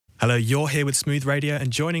Hello, you're here with Smooth Radio,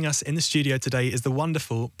 and joining us in the studio today is the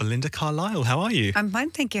wonderful Belinda Carlisle. How are you? I'm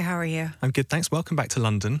fine, thank you. How are you? I'm good, thanks. Welcome back to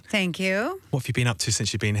London. Thank you. What have you been up to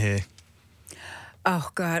since you've been here?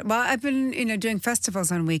 Oh, God. Well, I've been, doing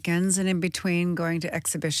festivals on weekends and in between going to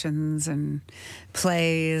exhibitions and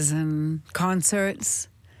plays and concerts,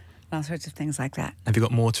 all sorts of things like that. Have you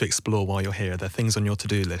got more to explore while you're here? Are there things on your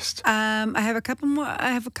to-do list? I have a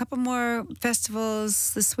couple more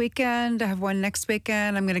festivals this weekend. I have one next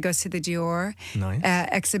weekend. I'm going to go see the Dior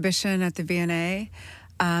exhibition at the V&A.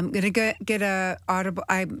 I'm going to get a audible.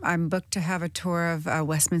 I'm booked to have a tour of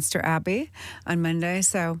Westminster Abbey on Monday.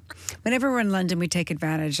 So whenever we're in London, we take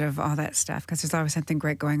advantage of all that stuff because there's always something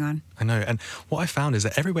great going on. I know. And what I found is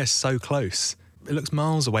that everywhere's so close. It looks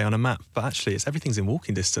miles away on a map, but actually everything's in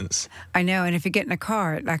walking distance. I know, and if you get in a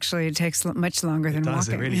car, it actually takes much longer than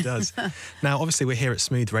walking. It really does. Now, obviously, we're here at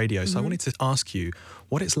Smooth Radio, so I wanted to ask you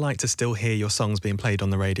what it's like to still hear your songs being played on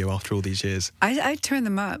the radio after all these years. I turn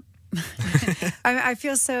them up. I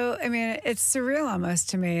feel so, it's surreal almost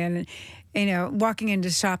to me. And, walking into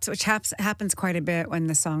shops, which happens quite a bit when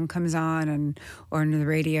the song comes on or on the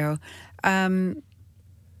radio.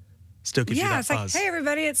 Still gives you that buzz. Yeah, it's like, hey,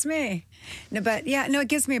 everybody, it's me. It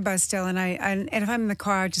gives me a buzz still. And if I'm in the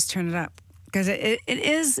car, I just turn it up. Because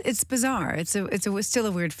it's bizarre. It's still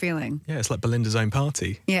a weird feeling. Yeah, it's like Belinda's own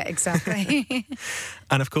party. Yeah, exactly.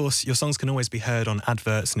 And of course, your songs can always be heard on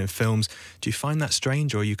adverts and in films. Do you find that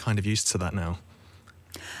strange, or are you kind of used to that now?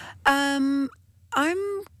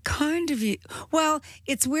 I'm kind of, well,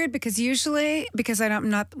 it's weird because normally I'm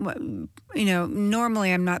not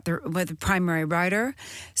the primary writer,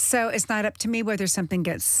 so it's not up to me whether something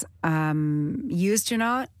gets used or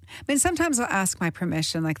not. Sometimes I'll ask my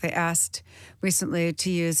permission, like they asked recently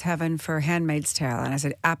to use Heaven for Handmaid's Tale, and I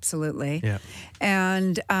said, absolutely. Yeah.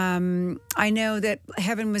 And I know that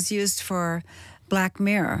Heaven was used for Black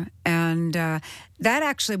Mirror, and that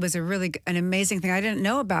actually was an amazing thing. I didn't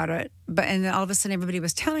know about it, and then all of a sudden everybody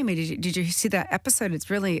was telling me, did you see that episode? It's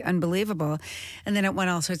really unbelievable. And then it won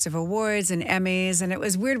all sorts of awards and Emmys, and it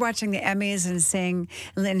was weird watching the Emmys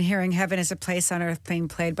and hearing Heaven is a Place on Earth being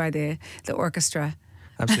played by the orchestra.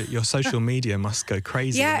 Absolutely. Your social media must go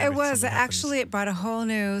crazy. Yeah, it was. Actually, it brought a whole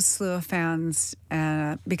new slew of fans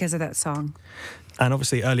because of that song. And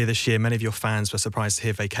obviously, earlier this year, many of your fans were surprised to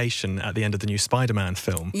hear Vacation at the end of the new Spider-Man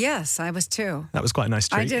film. Yes, I was too. That was quite a nice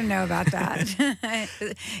treat. I didn't know about that.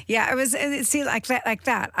 Yeah, it was. See, like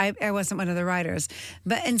that. I wasn't one of the writers,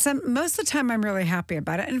 but most of the time, I'm really happy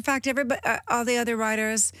about it. In fact, all the other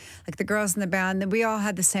writers, like the girls in the band, we all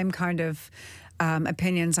had the same kind of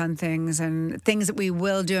opinions on things and things that we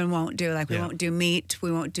will do and won't do. Like we won't do meat,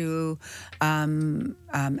 we won't do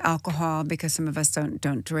alcohol because some of us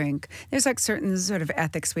don't drink. There's like certain sort of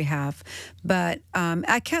ethics we have, but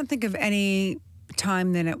I can't think of any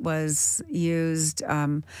time that it was used,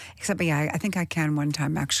 except I think I can one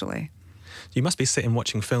time actually. You must be sitting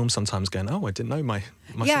watching films sometimes going, oh, I didn't know my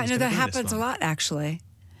yeah, no, that happens a lot actually.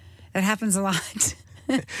 That happens a lot.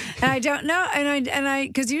 And I don't know, and I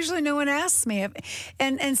because usually no one asks me,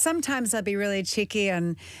 and sometimes I'll be really cheeky,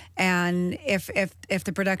 and if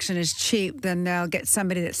the production is cheap, then they'll get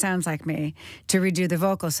somebody that sounds like me to redo the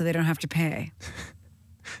vocals so they don't have to pay.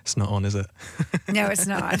 It's not on, is it? No, it's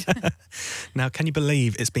not. Now, can you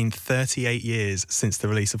believe it's been 38 years since the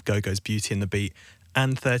release of Go-Go's Beauty and the Beat,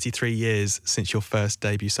 and 33 years since your first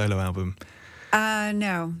debut solo album?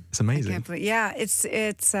 No, it's amazing. I can't believe. Yeah,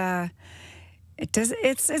 It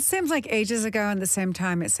seems like ages ago, and at the same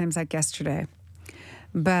time, it seems like yesterday.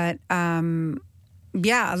 But, a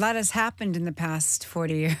lot has happened in the past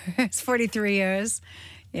 40 years, 43 years.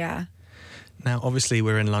 Yeah. Now, obviously,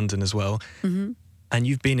 we're in London as well. Mm-hmm. And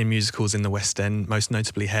you've been in musicals in the West End, most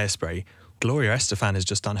notably Hairspray. Gloria Estefan has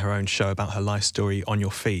just done her own show about her life story, On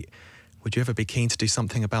Your Feet. Would you ever be keen to do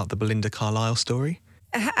something about the Belinda Carlisle story?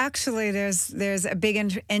 Actually, there's a big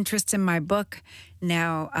interest in my book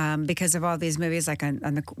now because of all these movies, like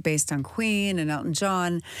based on Queen and Elton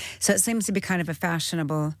John. So it seems to be kind of a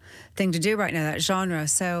fashionable thing to do right now, that genre.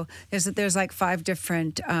 So there's like 5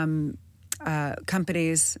 different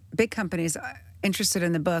companies, big companies, interested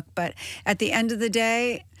in the book. But at the end of the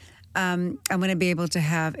day, I'm going to be able to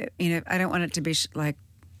have, I don't want it to be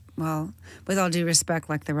well, with all due respect,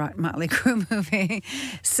 like the Motley Crue movie,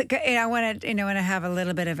 so, I want to, have a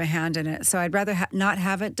little bit of a hand in it. So I'd rather not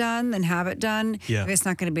have it done than have it done if it's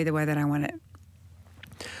not going to be the way that I want it.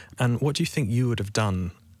 And what do you think you would have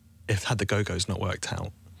done had the Go-Go's not worked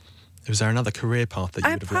out? Was there another career path that you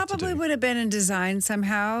I would have loved to probably do? would have been in design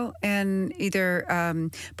somehow, and either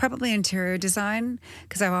probably interior design,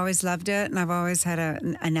 because I've always loved it and I've always had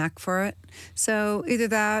a knack for it. So either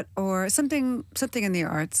that or something in the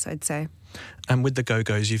arts, I'd say. And with the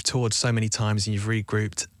Go-Go's, you've toured so many times and you've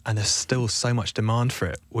regrouped, and there's still so much demand for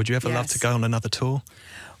it. Would you ever love to Yes. go on another tour?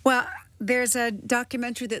 Well, there's a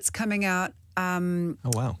documentary that's coming out Oh,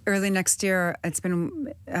 wow. early next year. It's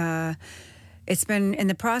been in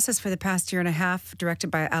the process for the past year and a half, directed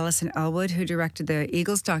by Alison Elwood, who directed the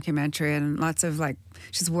Eagles documentary, and lots of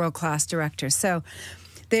she's a world-class director. So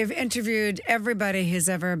they've interviewed everybody who's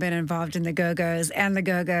ever been involved in the Go-Go's and the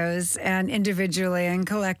Go-Go's, and individually and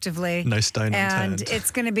collectively. No stone unturned. And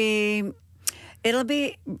it's going to be, it'll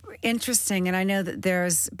be interesting. And I know that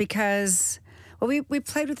we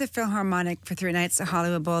played with the Philharmonic for 3 nights at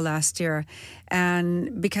Hollywood Bowl last year,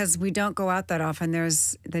 and because we don't go out that often,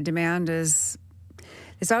 there's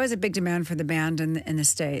always a big demand for the band in the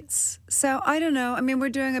States. So I don't know. I mean, we're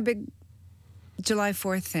doing a big July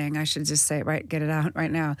 4th thing. I should just say it right, get it out right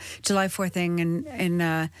now. July 4th thing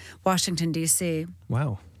in Washington, D.C.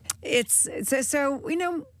 Wow. It's so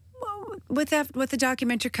with the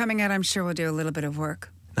documentary coming out, I'm sure we'll do a little bit of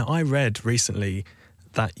work. Now, I read recently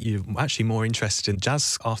that you're actually more interested in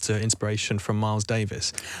jazz after inspiration from Miles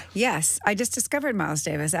Davis. Yes, I just discovered Miles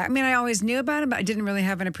Davis. I mean, I always knew about him, but I didn't really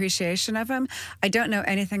have an appreciation of him. I don't know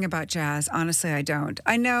anything about jazz. Honestly, I don't.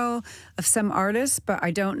 I know of some artists, but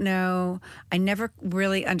I don't know. I never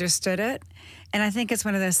really understood it. And I think it's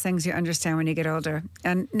one of those things you understand when you get older.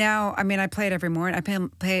 And now, I mean, I play it every morning.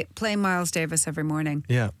 I play Miles Davis every morning.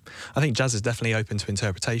 Yeah. I think jazz is definitely open to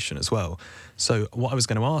interpretation as well. So what I was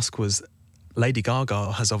going to ask was, Lady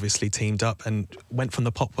Gaga has obviously teamed up and went from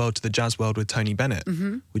the pop world to the jazz world with Tony Bennett.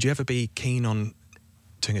 Mm-hmm. Would you ever be keen on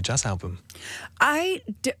doing a jazz album? I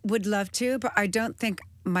would love to, but I don't think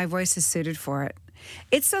my voice is suited for it.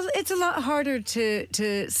 It's a lot harder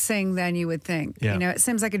to sing than you would think. Yeah. You know, it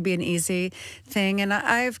seems like it'd be an easy thing, and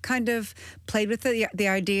I've kind of played with the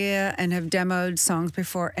idea and have demoed songs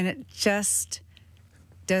before, and it just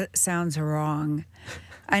sounds wrong.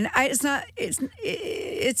 And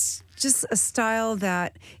it's just a style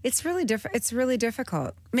that it's really different. It's really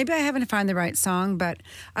difficult. Maybe I haven't found the right song, but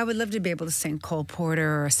I would love to be able to sing Cole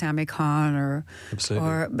Porter or Sammy Cahn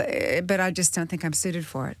but I just don't think I'm suited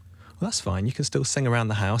for it. Well, that's fine. You can still sing around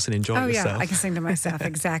the house and enjoy yourself. Oh yeah, I can sing to myself.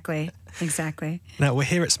 Exactly. Now, we're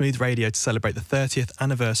here at Smooth Radio to celebrate the 30th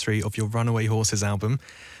anniversary of your Runaway Horses album.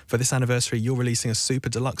 For this anniversary, you're releasing a super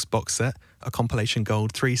deluxe box set, a compilation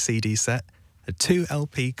gold 3 CD set, a 2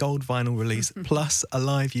 LP gold vinyl release, plus a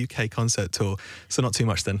live UK concert tour. So not too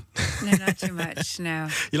much then. No, not too much, no.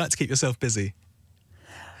 You like to keep yourself busy.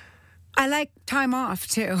 I like time off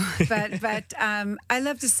too, but I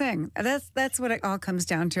love to sing. That's what it all comes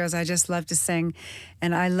down to. Is I just love to sing,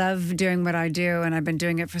 and I love doing what I do, and I've been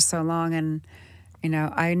doing it for so long. And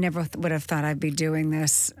I never would have thought I'd be doing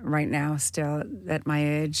this right now, still at my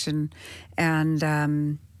age, and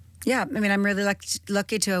yeah. I mean, I'm really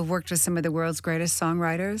lucky to have worked with some of the world's greatest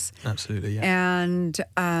songwriters. Absolutely, yeah. And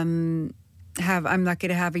I'm lucky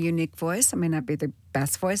to have a unique voice. I may not be the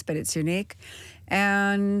best voice, but it's unique,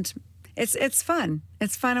 and it's fun.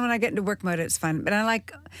 It's fun when I get into work mode. It's fun, but I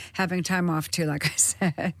like having time off too, like I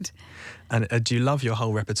said. And do you love your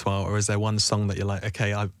whole repertoire, or is there one song that you're like,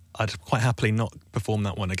 okay, I'd quite happily not perform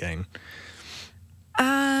that one again?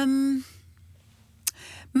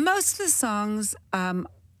 Most of the songs,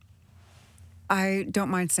 I don't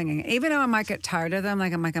mind singing, even though I might get tired of them.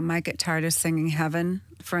 Like I might get tired of singing Heaven,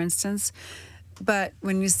 for instance. But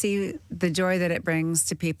when you see the joy that it brings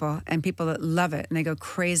to people and people that love it and they go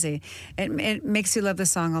crazy, it makes you love the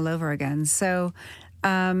song all over again. So,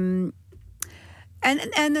 and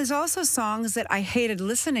there's also songs that I hated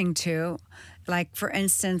listening to, like for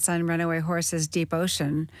instance on Runaway Horses, Deep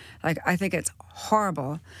Ocean. Like I think it's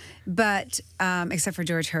horrible, but except for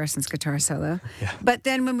George Harrison's guitar solo. Yeah. But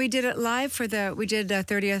then when we did it live we did a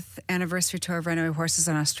 30th anniversary tour of Runaway Horses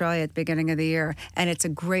in Australia at the beginning of the year, and it's a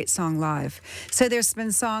great song live. So there's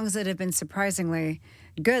been songs that have been surprisingly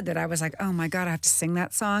good that I was like, oh my God, I have to sing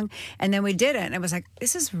that song. And then we did it, and it was like,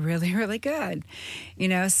 this is really, really good.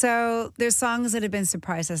 So there's songs that have been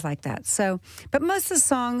surprises like that. So, but most of the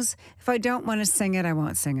songs, if I don't want to sing it, I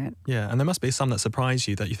won't sing it. Yeah, and there must be some that surprise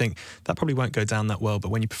you that you think, that probably won't go down that well, but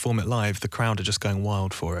when you perform it live, the crowd are just going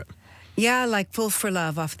wild for it. Yeah, like Fool for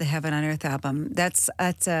Love off the Heaven on Earth album. That's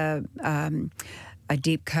a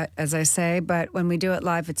deep cut, as I say, but when we do it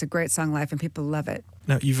live, it's a great song live and people love it.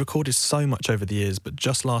 Now, you've recorded so much over the years, but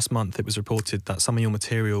just last month it was reported that some of your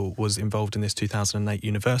material was involved in this 2008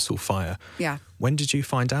 Universal fire. Yeah. When did you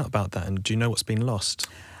find out about that, and do you know what's been lost?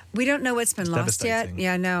 We don't know what's been lost yet. devastating.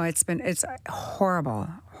 Yeah, no, it's horrible,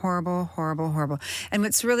 horrible, horrible, horrible. And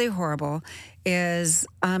what's really horrible is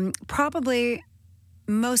probably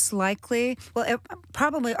most likely,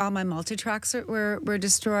 probably all my multi-tracks were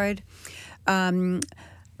destroyed.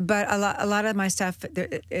 But a lot of my stuff,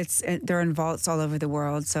 they're in vaults all over the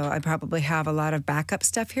world. So I probably have a lot of backup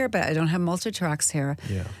stuff here, but I don't have multi-tracks here.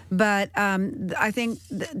 Yeah. But I think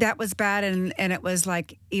that was bad, and it was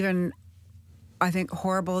like even, I think,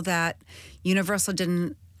 horrible that Universal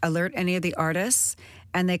didn't alert any of the artists,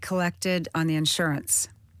 and they collected on the insurance.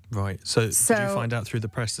 Right. So did you find out through the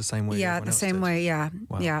press the same way? Yeah, everyone the else same did? way. Yeah,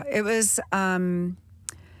 Wow. yeah. It was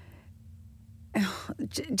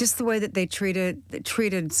just the way that they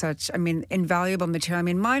treated such, I mean, invaluable material. I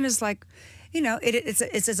mean, mine is like, you know,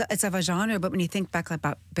 it's of a genre, but when you think back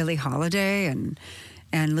about Billie Holiday and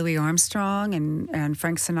Louis Armstrong and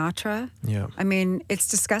Frank Sinatra, Yeah. I mean, it's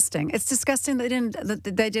disgusting. It's disgusting that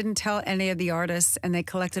they didn't tell any of the artists, and they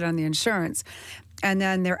collected on the insurance. And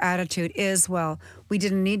then their attitude is, well, we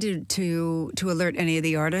didn't need to alert any of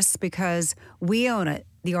the artists because we own it.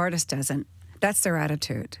 The artist doesn't. That's their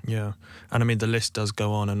attitude. Yeah. And I mean, the list does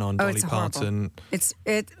go on and on. Oh, Dolly it's Parton.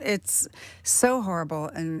 horrible. It's so horrible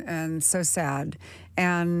and so sad.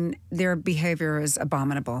 And their behavior is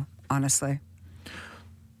abominable, honestly.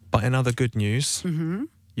 But in other good news,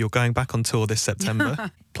 you're going back on tour this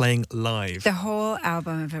September, playing live. The whole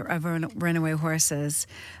album of Runaway Horses,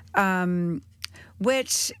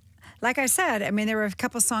 which, like I said, I mean, there were a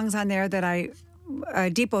couple songs on there that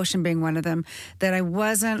Deep Ocean being one of them, that I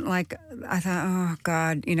wasn't like, I thought, oh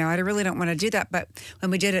God, you know, I really don't want to do that. But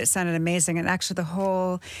when we did it, it sounded amazing. And actually the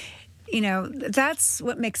whole, you know, that's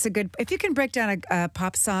what makes a good, if you can break down a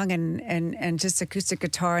pop song and just acoustic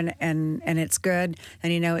guitar and it's good,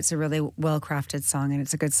 and you know it's a really well-crafted song and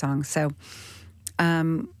it's a good song. So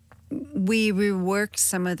we reworked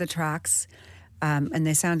some of the tracks, and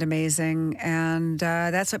they sound amazing, and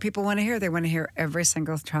that's what people want to hear. They want to hear every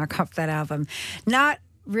single track off that album. Not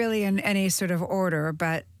really in any sort of order,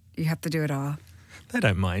 but you have to do it all. They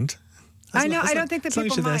don't mind. I know. I don't think that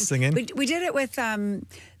people mind. Singing. We did it with the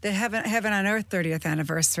Heaven on Earth 30th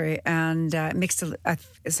anniversary, and mixed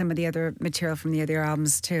some of the other material from the other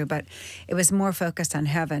albums too. But it was more focused on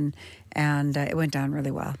Heaven, and it went down really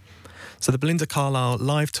well. So the Belinda Carlisle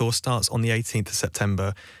live tour starts on the 18th of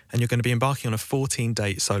September, and you're going to be embarking on a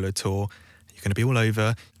 14-date solo tour. You're going to be all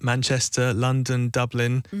over Manchester, London,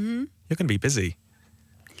 Dublin. Mm-hmm. You're going to be busy.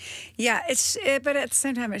 Yeah, but at the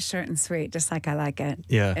same time, it's short and sweet, just like I like it.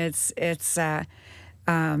 Yeah. It's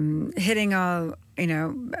hitting all, you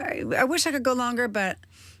know, I wish I could go longer, but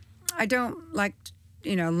I don't like,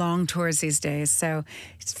 you know, long tours these days. So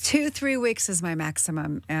 2-3 weeks is my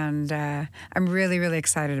maximum, and I'm really, really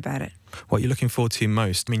excited about it. What are you looking forward to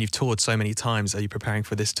most? I mean, you've toured so many times. Are you preparing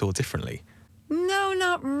for this tour differently? No,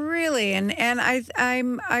 not really. And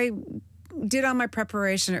I did all my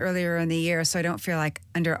preparation earlier in the year, so I don't feel like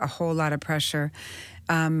under a whole lot of pressure.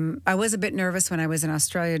 I was a bit nervous when I was in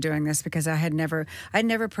Australia doing this because I'd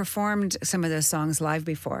never performed some of those songs live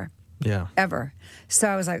before. Yeah. Ever. So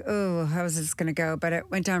I was like, oh, how is this going to go? But it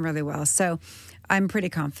went down really well. So I'm pretty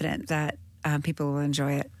confident that people will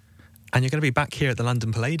enjoy it. And you're going to be back here at the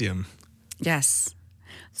London Palladium. Yes.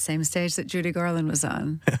 Same stage that Judy Garland was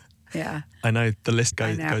on. Yeah. I know the list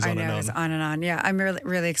goes on and on. It's on and on. Yeah, I'm really,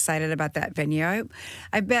 really excited about that venue.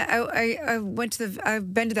 I've been to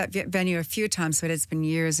that venue a few times, but it's been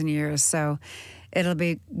years and years. So it'll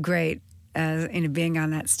be great. Being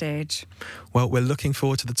on that stage. Well, we're looking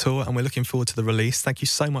forward to the tour, and we're looking forward to the release. Thank you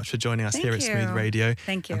so much for joining us here at Smooth Radio.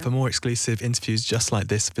 Thank you. And for more exclusive interviews just like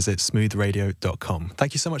this, visit smoothradio.com.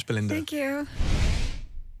 Thank you so much, Belinda. Thank you.